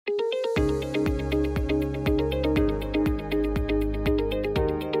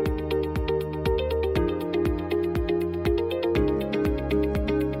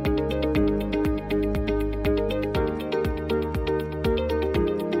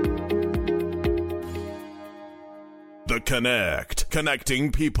Connect.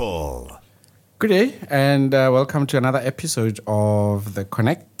 Connecting people. Good day and welcome to another episode of The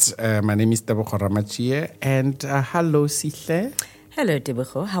Connect. My name is Tebogo Ramachie and hello Sihle. Hello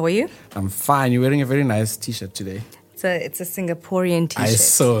Tebogo, how are you? I'm fine. You're wearing a very nice t-shirt today. It's a Singaporean t-shirt. I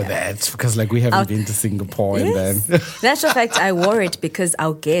saw that because we haven't been to Singapore and then... Natural fact, I wore it because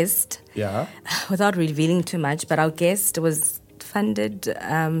our guest, Yeah. without revealing too much, but our guest was funded,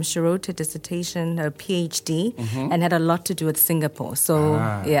 she wrote a dissertation, a PhD, and had a lot to do with Singapore. So,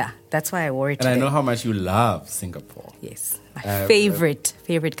 yeah, that's why I wore it And today. I know how much you love Singapore. Yes, my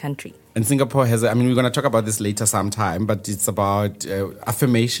favorite country. And Singapore has, we're going to talk about this later sometime, but it's about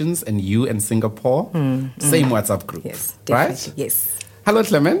affirmations and you and Singapore. Same WhatsApp group. Yes, definitely. Right? Yes. Hello,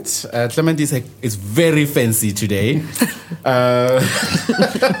 Clement. Clement is very fancy today. Don't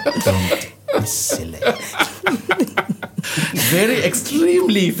be silly. Very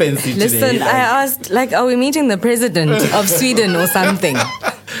extremely fancy today. Listen, I asked, are we meeting the president of Sweden or something?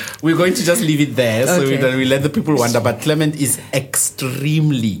 We're going to just leave it there so Okay. we let the people wonder. But Clement is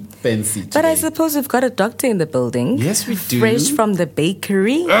extremely fancy today. But I suppose we've got a doctor in the building. Yes, we do. Fresh from the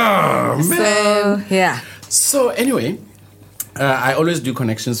bakery. Oh, man. So, yeah. So anyway, I always do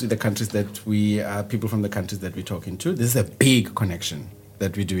connections with the countries that people from the countries that we're talking to. This is a big connection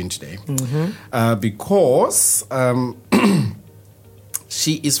that we're doing today. Because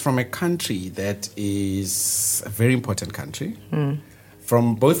she is from a country that is a very important country,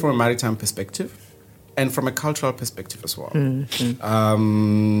 both from a maritime perspective and from a cultural perspective as well.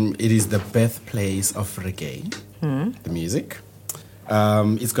 It is the birthplace of reggae, the music.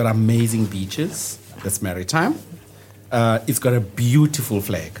 It's got amazing beaches. That's maritime. It's got a beautiful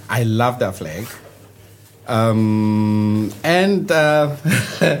flag. I love that flag. And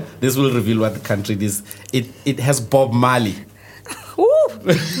this will reveal what the country is. It has Bob Marley.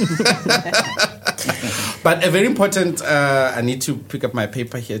 But a very important, I need to pick up my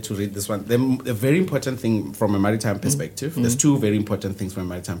paper here to read this one. A very important thing from a maritime perspective, there's two very important things from a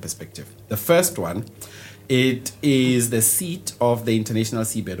maritime perspective. The first one, it is the seat of the International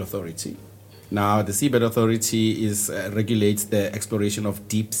Seabed Authority. Now, the Seabed Authority regulates the exploration of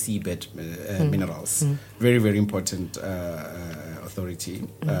deep seabed minerals. Very, very important authority.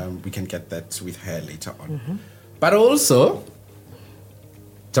 We can get that with her later on. But also,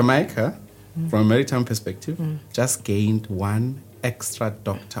 Jamaica, from a maritime perspective, just gained one extra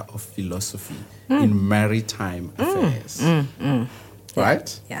doctor of philosophy in maritime affairs.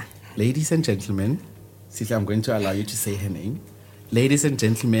 Right? Yeah. Ladies and gentlemen, Sisla, I'm going to allow you to say her name. Ladies and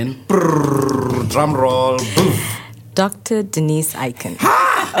gentlemen, drum roll, boof. Dr. Denise Aiken.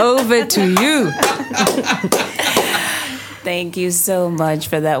 Over to you. Thank you so much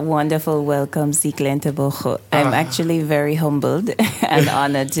for that wonderful welcome, Sihle Tebogo. I'm actually very humbled and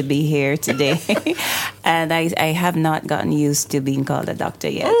honored to be here today. And I have not gotten used to being called a doctor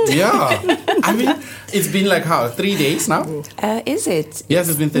yet. Yeah. It's been 3 days now? Is it? Yes,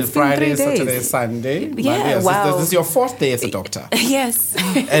 it's been Friday, 3 days. Saturday, Sunday. Yeah, Monday. wow. This is your 4th day as a doctor. Yes.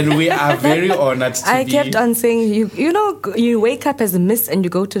 And we are very honored to I be... kept on saying, you wake up as a miss and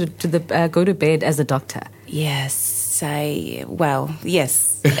you go to bed as a doctor. Yes.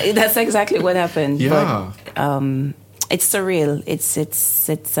 Yes. That's exactly what happened. Yeah. But, it's surreal.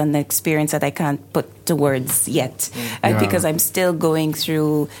 It's an experience that I can't put to words yet, because I'm still going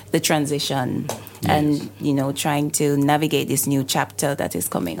through the transition and trying to navigate this new chapter that is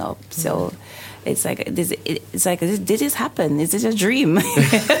coming up. So it's like this. Did this happen? Is this a dream?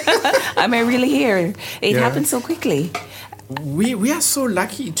 Am I really here? It happened so quickly. We are so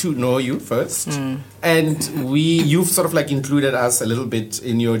lucky to know you first, and you've sort of included us a little bit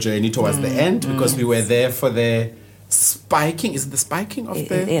in your journey towards the end because we were there for the spiking. Is it the spiking of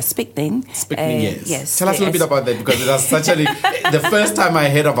the... Spiking. Spiking, yes. Yes. Tell us a little bit about that because it was such the first time I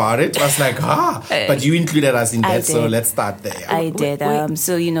heard about it, I was like, but you included us in that, so let's start there. I did.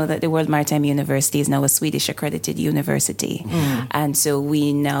 So you know that the World Maritime University is now a Swedish accredited university. And so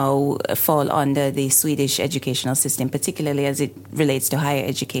we now fall under the Swedish educational system, particularly as it relates to higher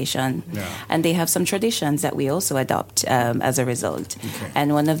education. Yeah. And they have some traditions that we also adopt as a result. Okay.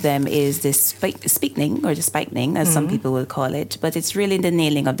 And one of them is the spiking, or the spiking, as some people will call it, but it's really the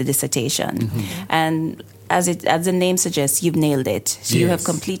nailing of the dissertation. And as the name suggests, you've nailed it. So you have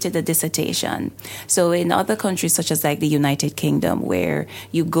completed the dissertation. So in other countries, such as the United Kingdom, where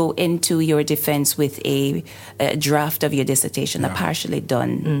you go into your defense with a draft of your dissertation, a partially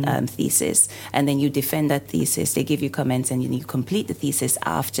done thesis, and then you defend that thesis, they give you comments, and you complete the thesis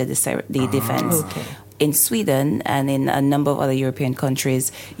after the defense. Okay. in Sweden and in a number of other European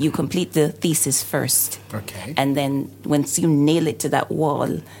countries, you complete the thesis first. Okay. And then once you nail it to that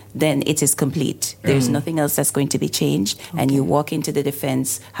wall, then it is complete. There's nothing else that's going to be changed. And you walk into the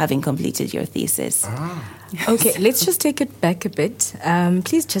defense having completed your thesis. Okay, let's just take it back a bit.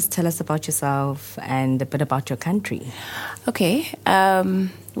 Please just tell us about yourself and a bit about your country. Okay.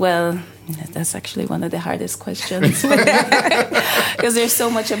 Well, that's actually one of the hardest questions because there's so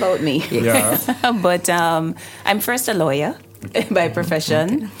much about me. Yeah. But I'm first a lawyer by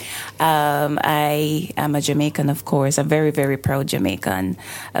profession. I am a Jamaican, of course, a very, very proud Jamaican.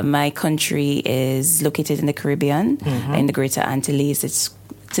 My country is located in the Caribbean, in the Greater Antilles. It's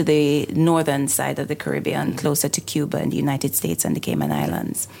to the northern side of the Caribbean, closer to Cuba and the United States and the Cayman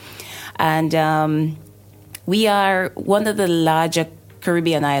Islands. And we are one of the larger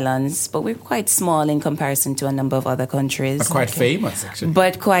Caribbean islands, but we're quite small in comparison to a number of other countries. But quite famous, actually.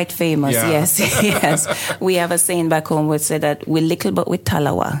 But quite famous, Yeah. yes, yes. We have a saying back home which said that we're little but we're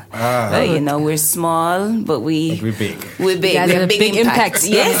talawa. We're small, but we're big. We're big. Yeah, we have the big impact.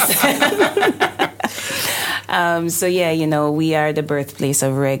 Yes. We are the birthplace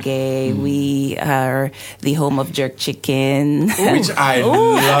of reggae. We are the home of jerk chicken. Which I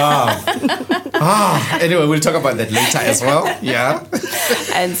love. Anyway, we'll talk about that later as well. Yeah.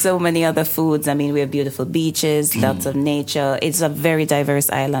 And so many other foods. I mean, we have beautiful beaches, lots of nature. It's a very diverse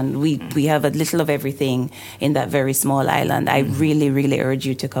island. We have a little of everything in that very small island. I really, really urge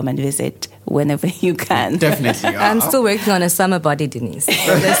you to come and visit whenever you can. Definitely. I'm still working on a summer body, Denise.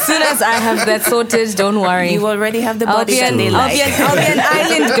 So as soon as I have that sorted, don't worry. You already have the body that they I'll like. be an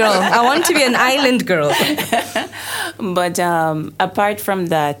island girl. I want to be an island girl. But apart from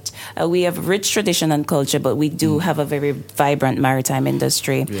that, we have rich tradition and culture, but we do have a very vibrant maritime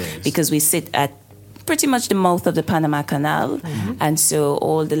industry because we sit at pretty much the mouth of the Panama Canal. And so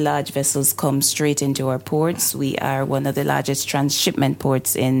all the large vessels come straight into our ports. We are one of the largest transshipment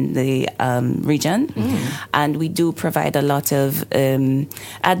ports in the region. And we do provide a lot of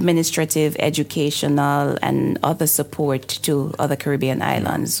administrative, educational, and other support to other Caribbean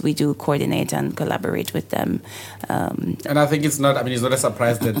islands. We do coordinate and collaborate with them. And I think it's not a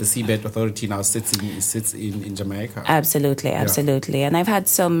surprise that the Seabed Authority now sits in Jamaica. Absolutely. And I've had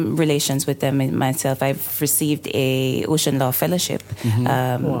some relations with them myself. I've received a ocean law fellowship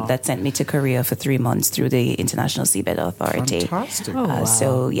that sent me to Korea for 3 months through the International Seabed Authority. Fantastic.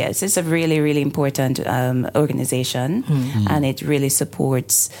 So, yes, it's a really, really important organization, and it really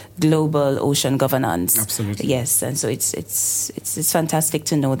supports global ocean governance. Absolutely. Yes, and so it's fantastic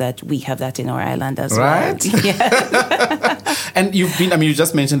to know that we have that in our island as Right? well. Yeah. And you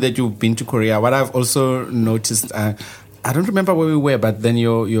just mentioned that you've been to Korea. What I've also noticed, I don't remember where we were, but then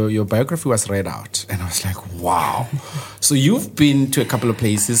your biography was read out, and I was like, wow. So you've been to a couple of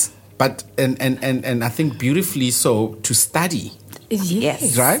places, but and I think beautifully so, to study.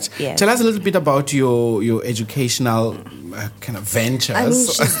 Yes. Right? Yes. Tell us a little bit about your educational kind of ventures. I mean,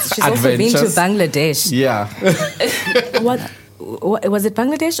 she's also been to Bangladesh. Yeah. What was it,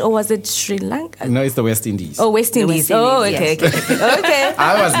 Bangladesh or was it Sri Lanka? No, it's the West Indies. Oh, West Indies. West Oh, Indies, okay, okay.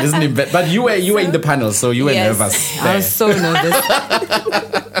 I was listening, but you were in the panel, so you were Yes. nervous. I was so nervous.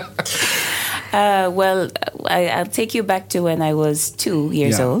 I'll take you back to when I was 2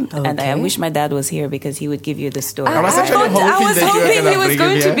 years Yeah. old, and I Okay. wish my dad was here because he would give you the story. I was actually hoping I was that you were hoping gonna he was bring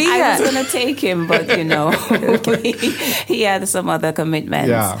going him to here. be I was here. going to take him, but he had some other commitments.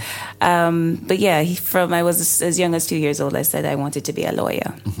 Yeah. But yeah, I was as young as 2 years old, I said I wanted to be a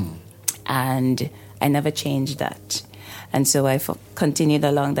lawyer, and I never changed that. And so I continued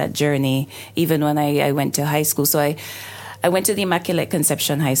along that journey, even when I went to high school. So I went to the Immaculate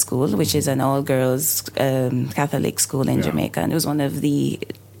Conception High School, which is an all-girls Catholic school in Jamaica. And it was one of the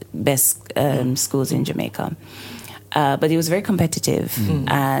best schools in Jamaica. But it was very competitive.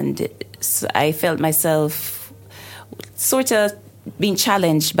 And so I felt myself sort of being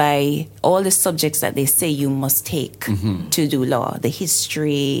challenged by all the subjects that they say you must take to do law, the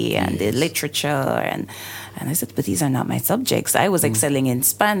history and the literature. And I said, but these are not my subjects. I was excelling in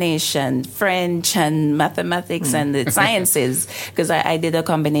Spanish and French and mathematics and the sciences because I did a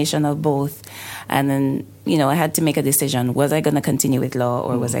combination of both. And then, I had to make a decision. Was I going to continue with law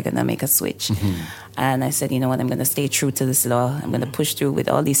or was I going to make a switch? And I said, you know what, I'm going to stay true to this law. I'm going to push through with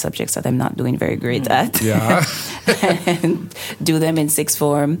all these subjects that I'm not doing very great at. Yeah. And do them in sixth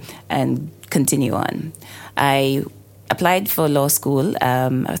form and continue on. I applied for law school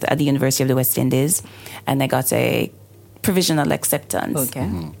at the University of the West Indies, and I got a provisional acceptance. Okay.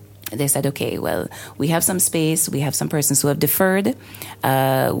 they said, okay, well, we have some space. We have some persons who have deferred.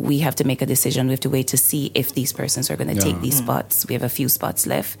 We have to make a decision. We have to wait to see if these persons are going to take these spots. We have a few spots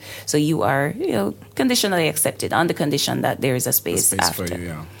left. So you are, conditionally accepted on the condition that there is a space after. For you,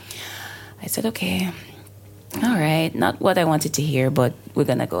 yeah. I said, okay, all right. Not what I wanted to hear, but we're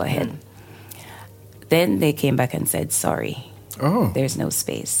going to go ahead. Then they came back and said, sorry, there's no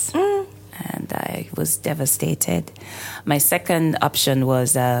space. And I was devastated. My second option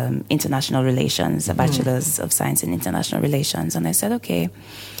was international relations, a bachelor's of science in international relations. And I said, okay.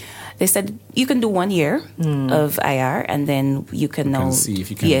 They said, you can do 1 year of IR, and then you can now see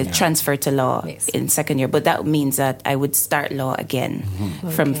if you can, transfer to law in second year. But that means that I would start law again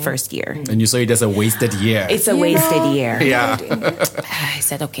from first year. And you saw it as a wasted year. It's a wasted year. Yeah. I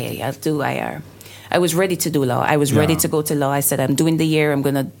said, okay, I'll do IR. I was ready to do law. I was ready to go to law. I said, I'm doing the year. I'm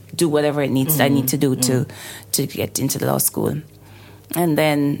going to do whatever I need to do to get into the law school. And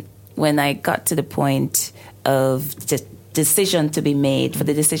then when I got to the point of the decision to be made,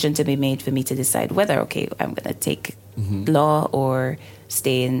 for me to decide whether, okay, I'm going to take law or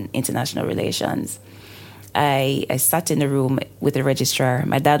stay in international relations, I sat in the room with the registrar.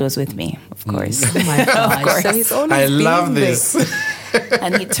 My dad was with me, of course. Oh my gosh. So he's always I love this.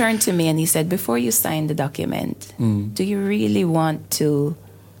 And he turned to me and he said, before you sign the document, do you really want to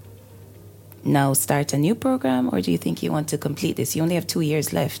now start a new program, or do you think you want to complete this? You only have 2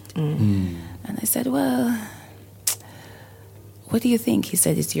 years left. And I said, well, what do you think? He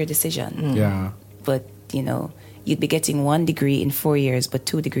said, it's your decision. Yeah. But, you'd be getting 1 degree in 4 years, but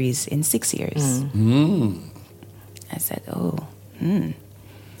 2 degrees in 6 years. I said,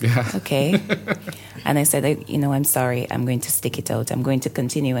 okay. And I said, I'm sorry, I'm going to stick it out. I'm going to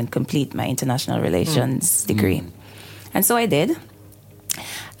continue and complete my international relations degree. And so I did.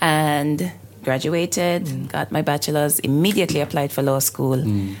 And graduated, got my bachelor's, immediately applied for law school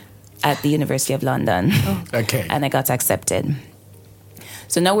at the University of London. Okay. And I got accepted.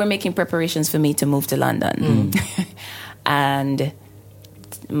 So now we're making preparations for me to move to London. And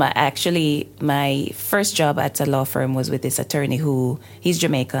my first job at a law firm was with this attorney he's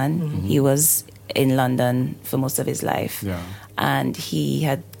Jamaican. He was in London for most of his life. Yeah. And he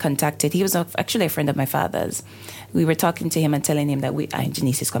was actually a friend of my father's. We were talking to him and telling him that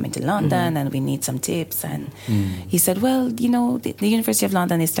Janice is coming to London and we need some tips. And he said, well, the University of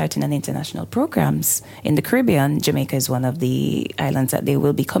London is starting an international programs in the Caribbean. Jamaica is one of the islands that they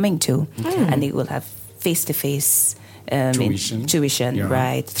will be coming to. And they will have face-to-face tuition,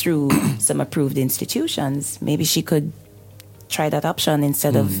 right, through some approved institutions. Maybe she could try that option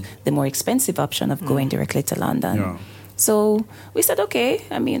instead of the more expensive option of going directly to London. Yeah. So we said, okay,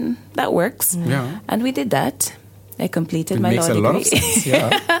 that works. Yeah. And we did that. I completed my law degree. It makes a lot of sense,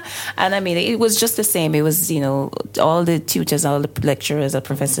 yeah. And it was just the same. It was, all the tutors, all the lecturers, the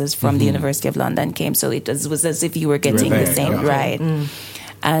professors from the University of London came. So it was as if you were getting the same, right?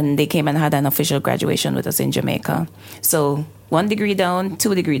 And they came and had an official graduation with us in Jamaica. So 1 degree down,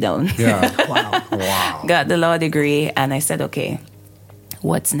 2 degree down. Yeah. Wow. Got the law degree, and I said, okay,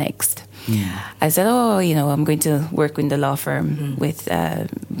 what's next? I said, I'm going to work in the law firm with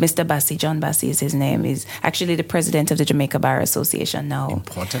Mr. Bassey. John Bassey is his name. He's actually the president of the Jamaica Bar Association now.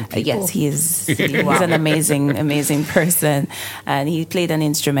 Important people. Yes, he is. He's an amazing person. And he played an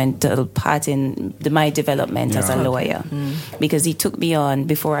instrumental part in my development as a lawyer. Because he took me on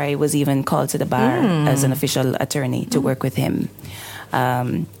before I was even called to the bar as an official attorney to work with him.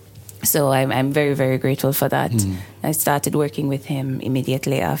 So I'm very, very grateful for that. I started working with him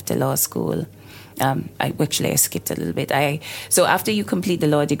immediately after law school. I skipped a little bit. So after you complete the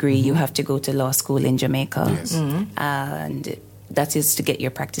law degree, you have to go to law school in Jamaica. Yes. And that is to get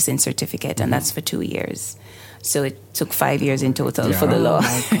your practicing certificate, and that's for 2 years. So it took 5 years in total for the law.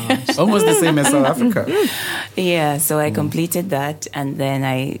 Almost the same as South Africa. Yeah, so I completed that, and then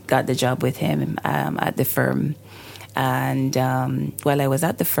I got the job with him at the firm. And while I was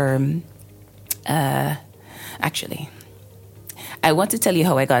at the firm, actually, I want to tell you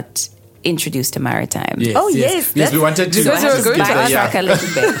how I got introduced to maritime. Yes. Yes, we wanted to. Backtrack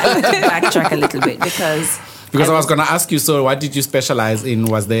a little bit because I was going to ask you, so what did you specialize in?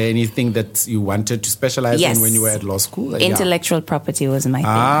 Was there anything that you wanted to specialize in when you were at law school? Intellectual property was my thing.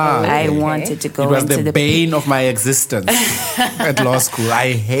 I wanted to go into the bane of my existence at law school.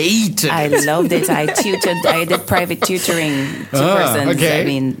 I hated it. I loved it. I did private tutoring to persons.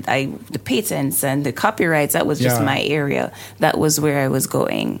 Okay. The patents and the copyrights, that was just my area. That was where I was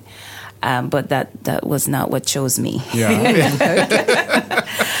going. But that was not what chose me. Yeah.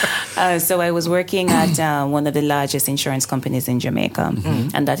 So I was working at one of the largest insurance companies in Jamaica,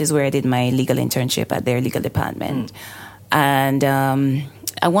 and that is where I did my legal internship at their legal department. And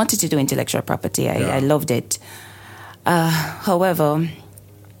I wanted to do intellectual property. I loved it. However,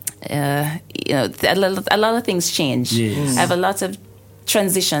 a lot of things change. Yes. I have a lot of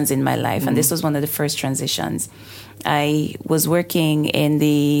transitions in my life, and this was one of the first transitions. I was working in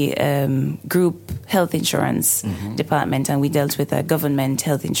the group health insurance department, and we dealt with government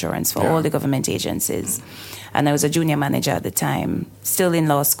health insurance for all the government agencies. And I was a junior manager at the time, still in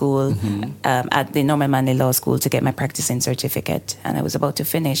law school, at the Norman Manley Law School to get my practicing certificate. And I was about to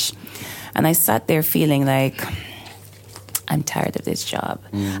finish. And I sat there feeling like, I'm tired of this job.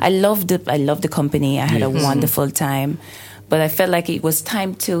 I loved the company. I had a wonderful time. But I felt like it was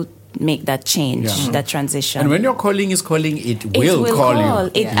time to make that change, that transition. And when your calling is calling, it will call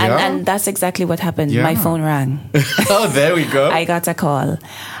you. And that's exactly what happened. My phone rang. Oh, there we go. I got a call.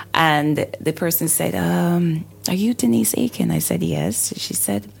 And the person said, are you Denise Aiken? I said, yes. She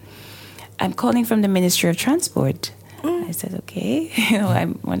said, I'm calling from the Ministry of Transport. I said, okay.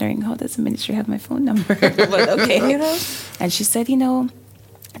 I'm wondering, how does the ministry have my phone number? But okay. And she said, the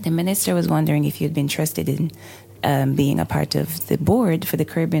minister was wondering if you'd be interested in being a part of the board for the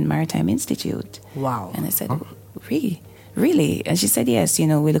Caribbean Maritime Institute. Wow. And I said, really? And she said, yes,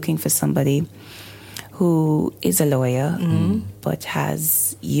 we're looking for somebody who is a lawyer, but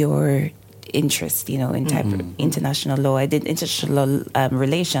has your interest, in type of international law. I did international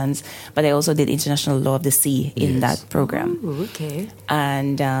relations, but I also did international law of the sea in that program. Ooh, okay.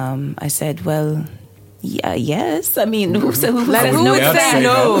 And I said, well, yes. I mean, who would say no?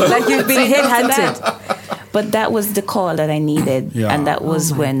 Like you've been headhunted. But that was the call that I needed, and that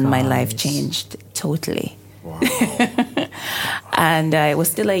was when my life gosh. changed totally. Wow. And I was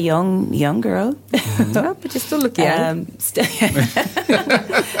still a young girl. But you still look young.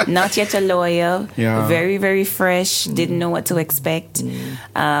 Not yet a lawyer. Yeah. Very, very fresh. Didn't know what to expect.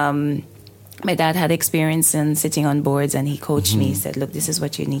 My dad had experience in sitting on boards, and he coached me. He said, look, this is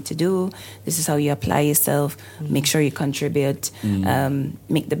what you need to do. This is how you apply yourself. Make sure you contribute.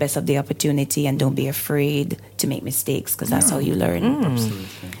 Make the best of the opportunity, and don't be afraid to make mistakes, because that's how you learn. Absolutely.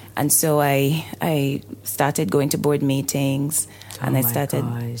 And so I started going to board meetings, and I started,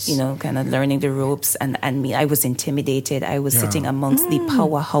 kind of learning the ropes. And I was intimidated. I was sitting amongst the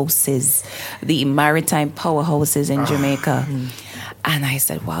powerhouses, the maritime powerhouses in Jamaica. And I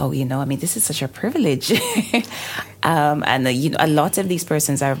said, wow, this is such a privilege. And a lot of these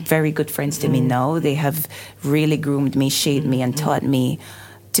persons are very good friends to me now. They have really groomed me, shaped me, and taught me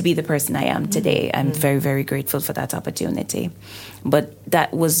to be the person I am today. I'm very, very grateful for that opportunity. But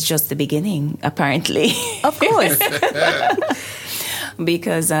that was just the beginning, apparently. Of course.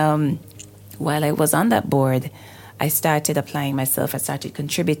 Because while I was on that board, I started applying myself. I started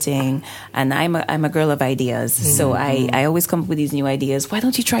contributing, and I'm a girl of ideas. So I always come up with these new ideas. Why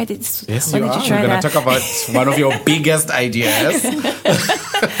don't you try this? Yes, Why you don't are. you try We're going that? to talk about one of your biggest ideas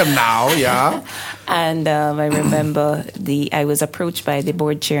now, And I remember I was approached by the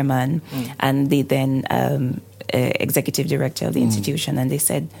board chairman and the then executive director of the institution, and they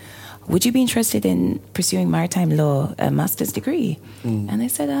said, would you be interested in pursuing maritime law, a master's degree? And I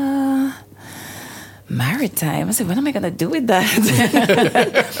said, maritime? I said, what am I going to do with that?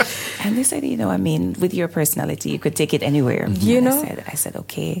 And they said, with your personality, you could take it anywhere. I said,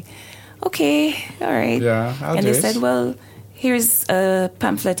 okay, all right. Yeah, I'll and do they it. said, well, here's a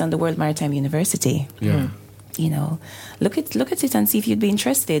pamphlet on the World Maritime University. Yeah. Look at it and see if you'd be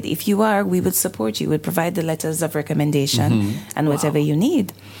interested. If you are, we would support you. We'd provide the letters of recommendation and whatever you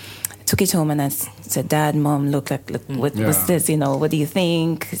need. I took it home and I said, Dad, Mom, look, what's this? What do you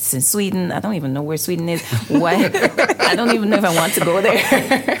think? It's in Sweden. I don't even know where Sweden is. I don't even know if I want to go there.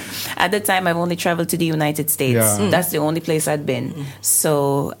 At the time, I've only traveled to the United States. Yeah. That's the only place I'd been.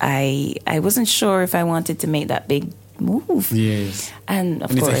 So I wasn't sure if I wanted to make that big move. Yes. And of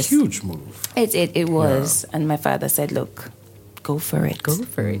And course, it's a huge move. it was. And my father said, look, go for it. Go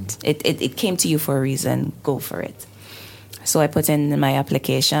for it. It came to you for a reason. Go for it. So I put in my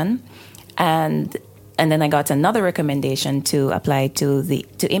application, and then I got another recommendation to apply to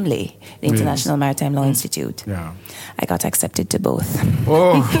IMLE, the International Maritime Law Institute. Yeah. I got accepted to both.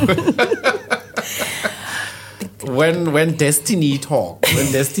 Oh. When destiny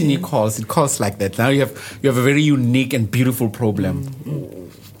calls, it calls like that. Now you have a very unique and beautiful problem.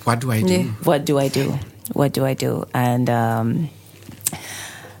 What do I do? Yeah. What do I do? And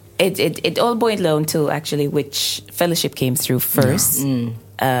it all boiled down to actually which fellowship came through first,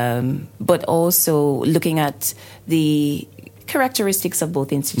 but also looking at the characteristics of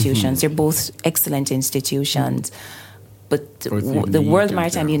both institutions. They're both excellent institutions, but the World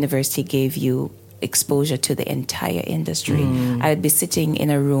Maritime University gave you exposure to the entire industry. I would be sitting in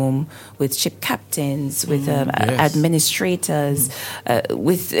a room with ship captains, with administrators,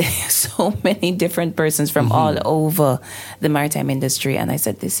 with so many different persons from all over the maritime industry. And I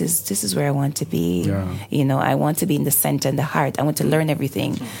said, this is where I want to be. Yeah. I want to be in the center and the heart. I want to learn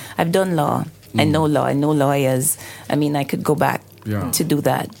everything. I've done law. I know law. I know lawyers. I mean, I could go back to do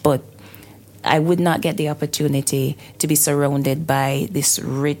that, but I would not get the opportunity to be surrounded by this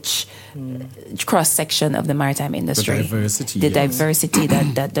rich cross-section of the maritime industry. The diversity. The diversity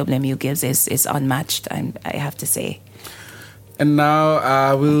that WMU gives is unmatched, I have to say. And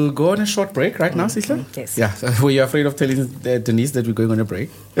now we'll go on a short break right now, Sisla? Yes. Yeah. Were you afraid of telling Denise that we're going on a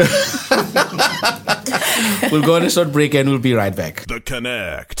break? We'll go on a short break and we'll be right back. The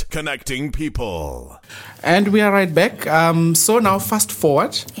Connect, connecting people. And we are right back. So now fast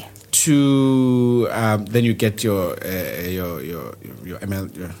forward to then you get your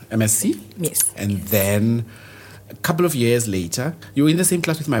MSc. Yes. And then a couple of years later, you were in the same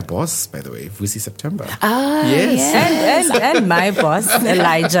class with my boss, by the way, Vusi September. Yes. And my boss,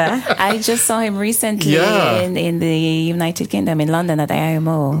 Elijah. I just saw him recently in the United Kingdom, in London at the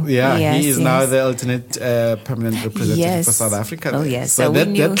IMO. Yeah, he is now the alternate permanent representative for South Africa. Oh, yes. So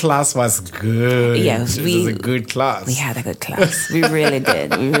that class was good. Yes, it was a good class. We had a good class. We really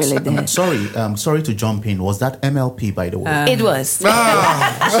did. We really did. Sorry to jump in. Was that MLP, by the way? It was.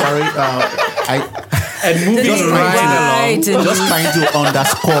 Sorry. And moving along, just trying to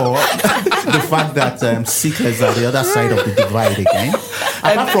underscore the fact that Seekers are the other side of the divide again.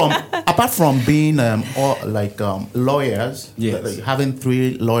 Apart from being lawyers, having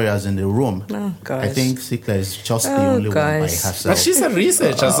 3 lawyers in the room, I think Seekers is just the only one by herself. But she's a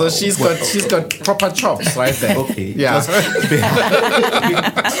researcher, so she's got proper chops right there. Okay. Yeah.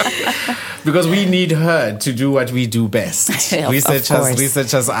 Because we need her to do what we do best.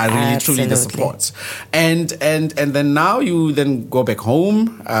 Researchers are really truly the support. And then now you then go back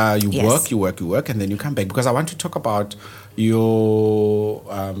home, you work, and then you come back. Because I want to talk about your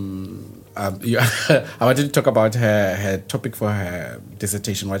I wanted to talk about her topic for her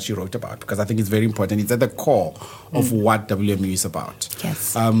dissertation, what she wrote about, because I think it's very important. It's at the core of what WMU is about.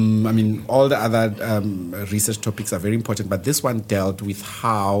 Yes. I mean, all the other research topics are very important, but this one dealt with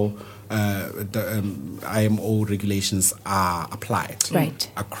how the IMO regulations are applied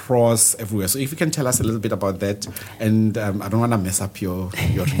across everywhere. So if you can tell us a little bit about that, and I don't want to mess up your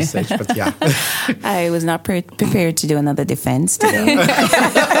research, but yeah. I was not prepared to do another defense today.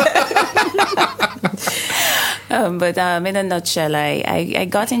 But in a nutshell, I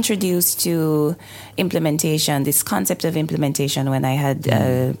got introduced to implementation, this concept of implementation, when I had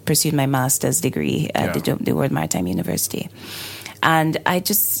pursued my master's degree at the World Maritime University. And I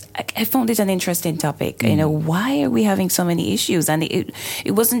found it an interesting topic. Why are we having so many issues? And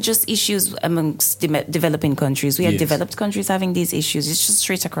it wasn't just issues amongst developing countries. We had developed countries having these issues. It's just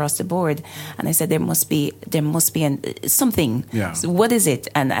straight across the board. And I said, there must be something. Yeah. So what is it?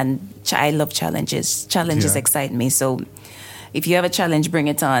 And I love challenges. Challenges excite me. So if you have a challenge, bring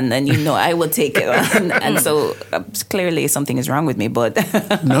it on, and I will take it on. And so clearly something is wrong with me, but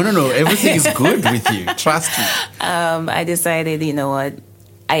no, everything is good with you. Trust me. I decided, what,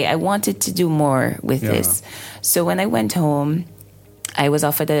 I wanted to do more with this. So when I went home, I was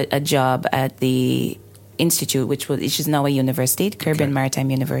offered a job at the institute, which is now a university, Caribbean Maritime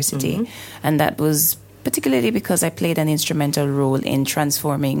University, and that was particularly because I played an instrumental role in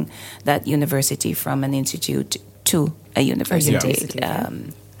transforming that university from an institute to a university.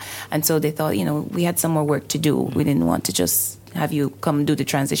 And so they thought, we had some more work to do. We didn't want to just have you come do the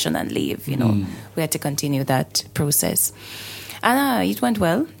transition and leave. We had to continue that process. And it went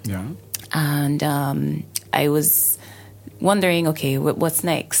well. Yeah. And I was wondering, okay, what's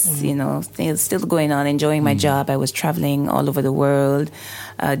next? Things still going on, enjoying my job. I was traveling all over the world,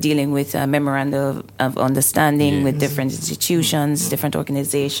 dealing with memoranda of understanding with different institutions, different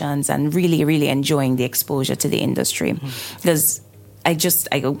organizations, and really, really enjoying the exposure to the industry. Because I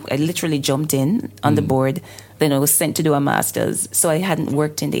literally jumped in on the board. Then I was sent to do a master's. So I hadn't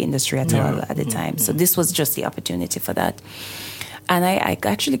worked in the industry at all at the time. So this was just the opportunity for that. And I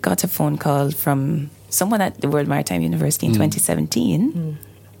actually got a phone call from someone at the World Maritime University in 2017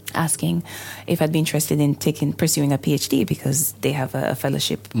 asking if I'd be interested in pursuing a PhD because they have a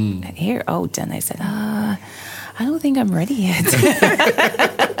fellowship here out. And I said, I don't think I'm ready yet.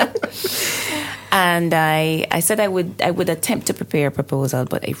 And I said I would attempt to prepare a proposal,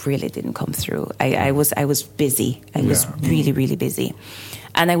 but it really didn't come through. I was busy. I was really, really busy.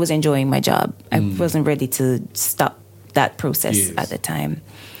 And I was enjoying my job. I wasn't ready to stop that process at the time.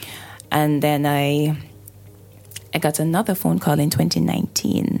 And then I got another phone call in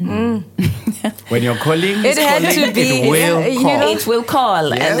 2019. When you're calling, It had calling, to be, it will you call. know. It will call,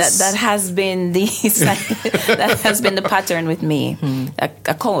 and Yes. that has been that has been the pattern with me.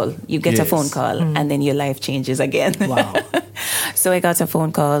 A call, you get a Yes. phone call, and then your life changes again. Wow. So I got a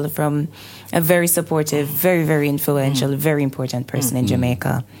phone call from a very supportive, very, very influential, very important person in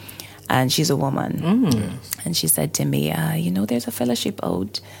Jamaica, and she's a woman. And she said to me, there's a fellowship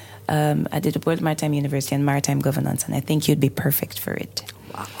out at the World Maritime University in Maritime Governance, and I think you'd be perfect for it.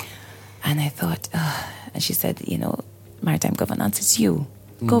 Wow. And I thought, and she said, Maritime Governance, it's you.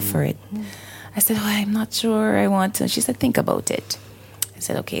 Go for it. I said, I'm not sure I want to. She said, think about it. I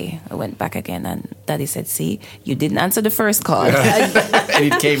said, okay. I went back again, and Daddy said, see, you didn't answer the first call. And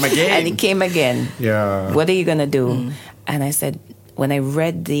it came again. And it came again. Yeah. What are you going to do? And I said, when I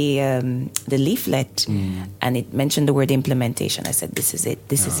read the leaflet and it mentioned the word implementation, I said, this is it.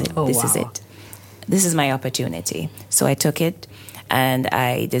 This is it. Oh, This is wow. it. This is my opportunity. So I took it and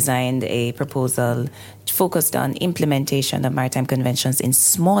I designed a proposal focused on implementation of maritime conventions in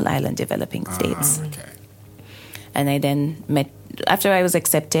small island developing states. Okay. And I then met, after I was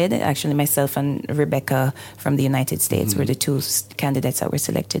accepted, actually myself and Rebecca from the United States were the two candidates that were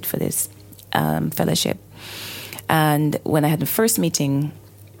selected for this fellowship. And when I had the first meeting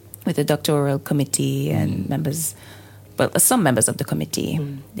with the doctoral committee and members, some members of the committee,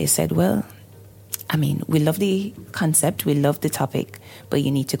 they said, well, we love the concept, we love the topic, but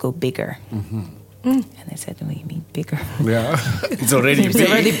you need to go bigger. And I said, what do you mean bigger? Yeah. It's already It's big.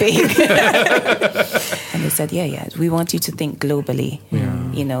 already big. And they said, yeah, we want you to think globally.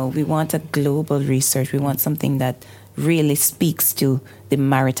 We want a global research. We want something that really speaks to the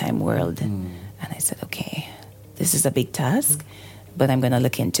maritime world. And I said, okay, this is a big task, but I'm going to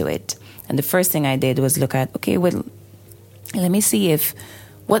look into it. And the first thing I did was look at, okay, well, let me see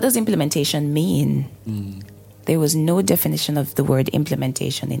what does implementation mean? There was no definition of the word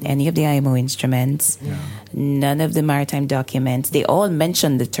implementation in any of the IMO instruments, none of the maritime documents. They all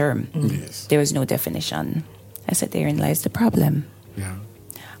mentioned the term. Yes. There was no definition. I said, therein lies the problem. Yeah.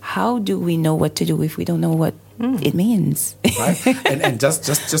 How do we know what to do if we don't know what it means? Right. And just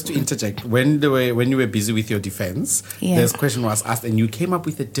to interject, when you were busy with your defense, Yeah. this question was asked, and you came up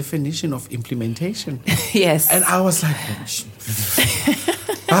with a definition of implementation. Yes. And I was like,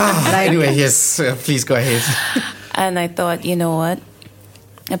 anyway, yes, please go ahead. And I thought, you know what?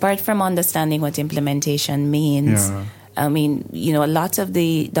 Apart from understanding what implementation means, Yeah. a lot of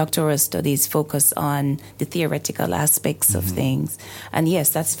the doctoral studies focus on the theoretical aspects of things. And yes,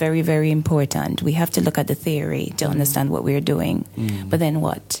 that's very, very important. We have to look at the theory to understand what we're doing. But then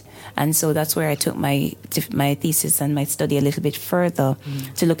what? And so that's where I took my thesis and my study a little bit further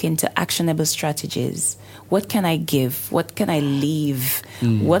to look into actionable strategies. What can I give? What can I leave?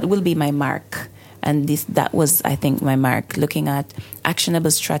 What will be my mark? And that was, I think, my mark, looking at actionable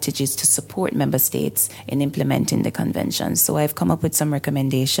strategies to support member states in implementing the convention. So I've come up with some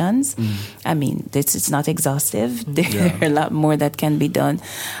recommendations. It's not exhaustive. There are a lot more that can be done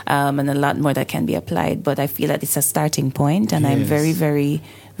and a lot more that can be applied. But I feel that it's a starting point, and I'm very, very,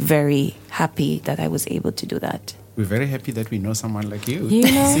 very happy that I was able to do that. We're very happy that we know someone like you.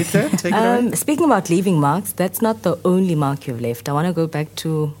 Sita, take it away. speaking about leaving marks, that's not the only mark you've left. I want to go back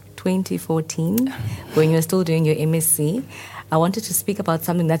to 2014, when you were still doing your MSc. I wanted to speak about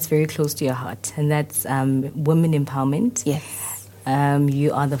something that's very close to your heart, and that's women empowerment. Yes.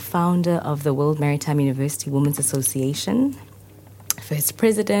 You are the founder of the World Maritime University Women's Association, first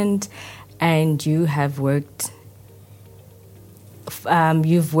president, and you have worked.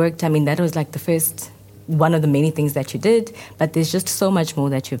 That was like the first, one of the many things that you did, but there's just so much more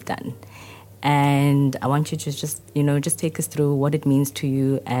that you've done. And I want you to just take us through what it means to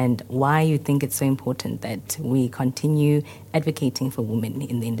you and why you think it's so important that we continue advocating for women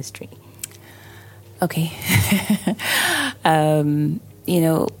in the industry. Okay. One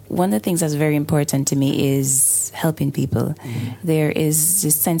of the things that's very important to me is helping people. There is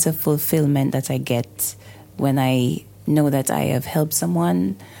this sense of fulfillment that I get when I know that I have helped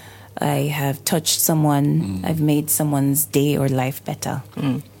someone, I have touched someone, I've made someone's day or life better.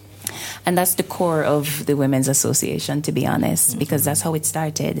 And that's the core of the Women's Association, to be honest, because that's how it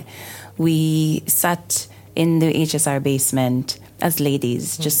started. We sat in the HSR basement as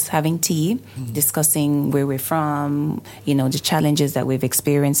ladies, just having tea, discussing where we're from, the challenges that we've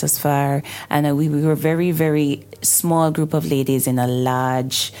experienced thus far. And we were a very, very small group of ladies in a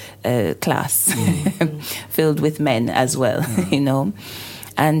large class filled with men as well,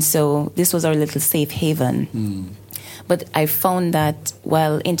 And so this was our little safe haven. But I found that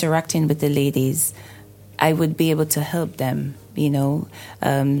while interacting with the ladies, I would be able to help them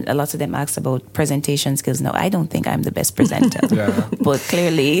A lot of them ask about presentation skills. No, I don't think I'm the best presenter, but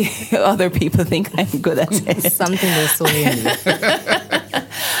clearly other people think I'm good at it. Something they saw in you.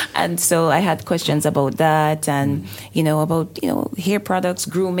 And so I had questions about that, and about hair products,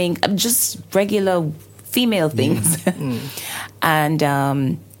 grooming, just regular female things. And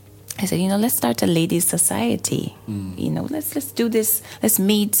I said, let's start a ladies' society. Let's do this. Let's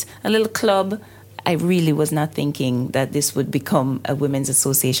meet a little club. I really was not thinking that this would become a women's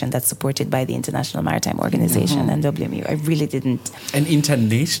association that's supported by the International Maritime Organization and WMU. I really didn't. An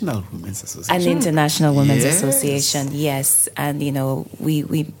international women's association. An international women's association, yes. And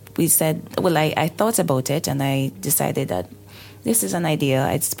we said, well, I thought about it, and I decided that this is an idea.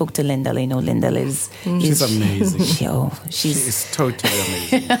 I spoke to Lyndall. Lyndall is she's amazing. She is totally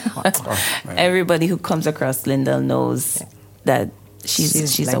amazing. Everybody who comes across Lyndall knows that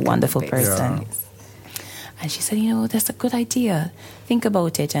she's like a wonderful person. Yeah. And she said, that's a good idea. Think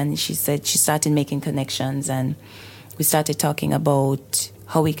about it. And she said she started making connections, and we started talking about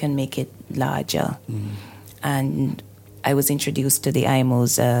how we can make it larger. And I was introduced to the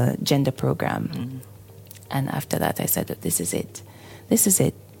IMO's gender program. And after that, I said, this is it.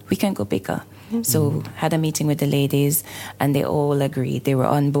 We can go bigger. So had a meeting with the ladies, and they all agreed. They were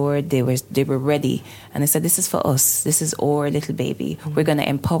on board. They were ready. And I said, this is for us. This is our little baby. We're going to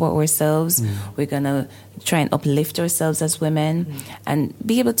empower ourselves. We're going to try and uplift ourselves as women and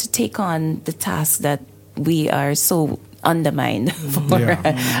be able to take on the task that we are so undermined for,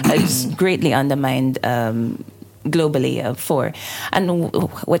 greatly undermined globally for. And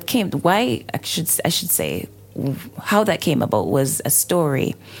I should say, how that came about was a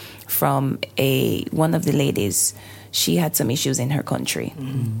story from one of the ladies. She had some issues in her country,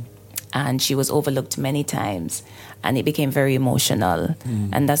 and she was overlooked many times, and it became very emotional.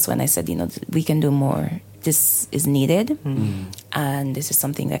 And that's when I said, we can do more. This is needed, and this is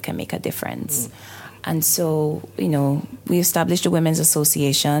something that can make a difference. And so, we established a women's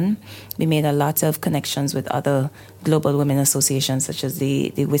association. We made a lot of connections with other global women associations, such as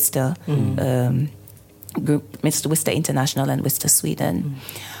the WISTA group, Mr. WISTA International and WISTA Sweden.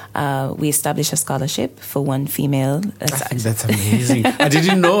 We established a scholarship for one female. I think that's amazing. I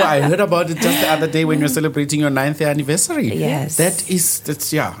didn't know. I heard about it just the other day when you're celebrating your 9th anniversary. Yes.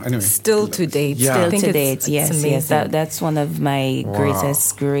 Anyway. Still to date. Yeah. Still to date, yes. That's one of my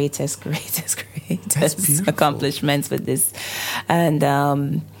greatest accomplishments with this.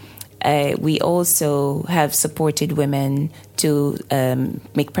 And we also have supported women to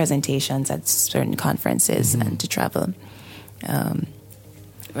make presentations at certain conferences and to travel.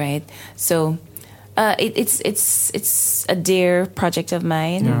 Right, so it's a dear project of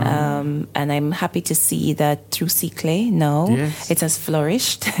mine, and I'm happy to see that through CCLE now it has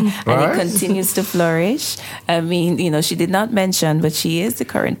flourished and it continues to flourish. I mean, she did not mention, but she is the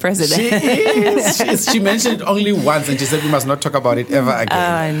current president. She is. She mentioned it only once, and she said we must not talk about it ever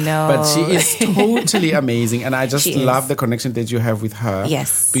again. No, but she is totally amazing, and I just love the connection that you have with her.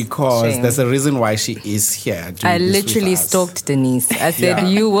 Yes, because there's a reason why she is here. I literally stalked Denise. I said,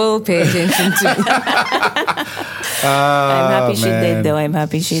 you will pay attention to me. I'm happy she did, though. I'm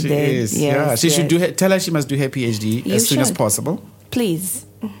happy she did. Is. Yes, she should do. Tell her she must do her PhD as soon as possible. Please.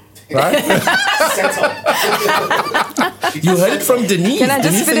 Right? You heard it from Denise.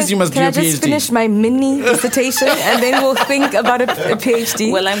 Denise says you must do a PhD. Can I just finish my mini dissertation and then we'll think about a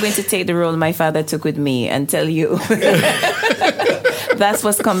PhD? Well, I'm going to take the role my father took with me and tell you. That's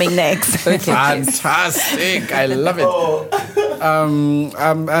what's coming next. Okay. Fantastic. I love it.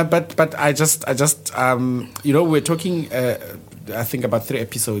 But I just we're talking, I think about 3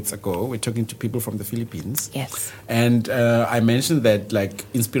 episodes ago, we're talking to people from the Philippines. Yes. And I mentioned that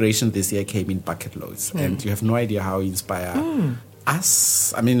inspiration this year came in bucket loads. And you have no idea how you inspire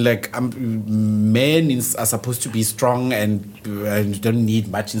us. I mean, men are supposed to be strong and don't need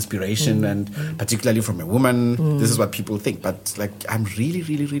much inspiration, and particularly from a woman. This is what people think. But I'm really,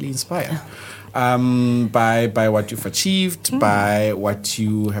 really, really inspired by what you've achieved, by what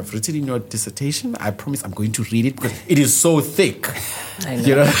you have written in your dissertation. I promise I'm going to read it because it is so thick. I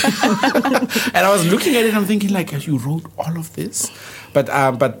know. And I was looking at it and I'm thinking you wrote all of this. But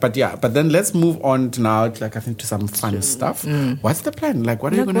then let's move on to now, I think, to some fun stuff. What's the plan?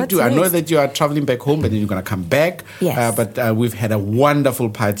 What are you going to do? Next? I know that you are traveling back home, but then you're going to come back. Yes. But we've had a wonderful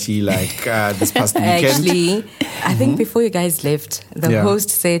party this past weekend. Actually, I think before you guys left, the host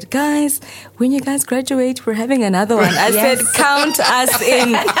said, guys, when you guys graduate, we're having another one. I said, count us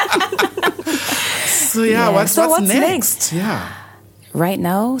in. So what's next? Yeah. Right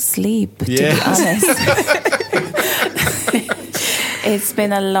now, sleep, to be honest. It's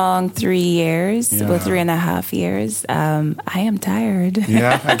been a long 3 years, Yeah. well, 3.5 years. I am tired.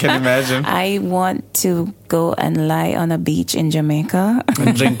 Yeah, I can imagine. I want to go and lie on a beach in Jamaica,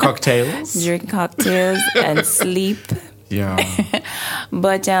 And drink cocktails. drink cocktails, and sleep. Yeah.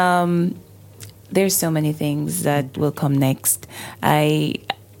 But there's so many things that will come next. I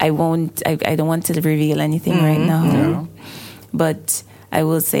don't want to reveal anything right now. Yeah. But I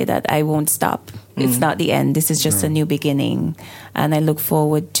will say that I won't stop. It's not the end. This is just a new beginning, and I look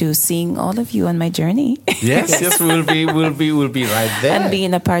forward to seeing all of you on my journey Yes, we'll be right there. and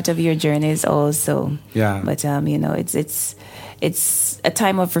being a part of your journeys also. Yeah. But it's a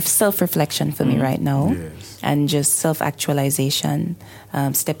time of self-reflection for me right now, Yes. and just self-actualization,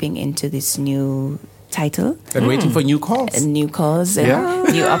 stepping into this new title. And waiting for new calls. And new calls and Yeah.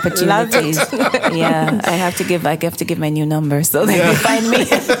 new opportunities. Yeah, I have to give my new number so they can find me.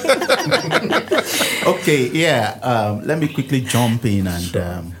 Okay, yeah. Let me quickly jump in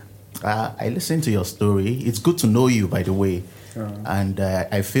and I listened to your story. It's good to know you, by the way. And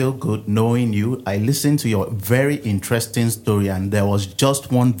I feel good knowing you. I listened to your very interesting story, and there was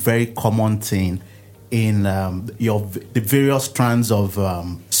just one very common thing in the various strands of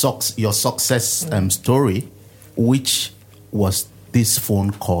your success story, which was this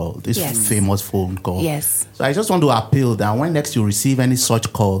phone call, this Yes. famous phone call. Yes. So I just want to appeal that when next you receive any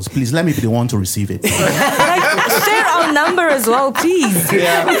such calls, please let me be the one to receive it. Share our number as well, please.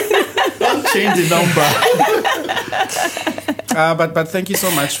 Don't change the number. But thank you so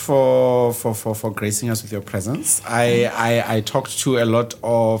much for gracing us with your presence. I talked to a lot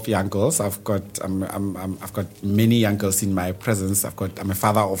of young girls. I've got many young girls in my presence. I'm a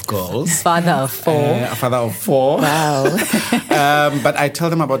father of girls. Father of 4. A father of 4. Wow. But I tell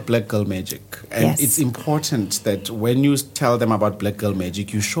them about Black Girl Magic. And Yes. it's important that when you tell them about Black Girl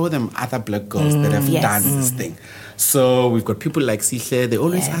Magic, you show them other black girls that have Yes. done this thing. So we've got people like Sihle. They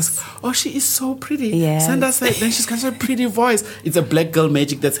always Yes. ask, "Oh, she is so pretty." Yes. Sandra said, "Then she's got such a pretty voice." It's a Black Girl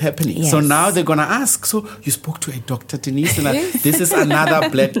Magic that's happening. So Yes. now they're gonna ask. So you spoke to a Dr. Denise, and this is another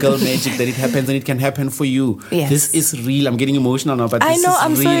Black Girl Magic that it happens, and it can happen for you. Yes. This is real. I'm getting emotional now, but I this know, is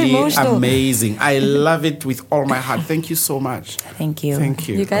I'm so really emotional. amazing. I love it with all my heart. Thank you so much. Thank you. Thank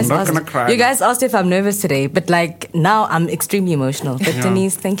you. You guys I'm not asked, gonna cry. You guys asked if I'm nervous today, but like now I'm extremely emotional. But Yeah.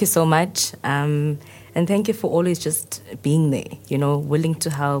 Denise, thank you so much. And thank you for always just being there, willing to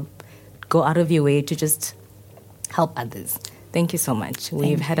help, go out of your way to just help others. Thank you so much.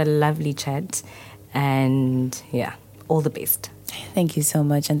 We've had a lovely chat, and yeah, all the best. Thank you so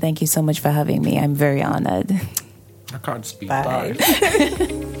much, and thank you so much for having me. I'm very honored. I can't speak. Bye.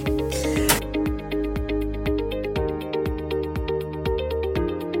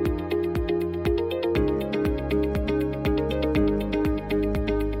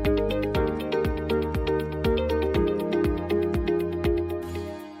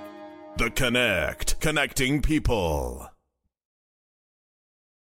 The Connect, connecting people.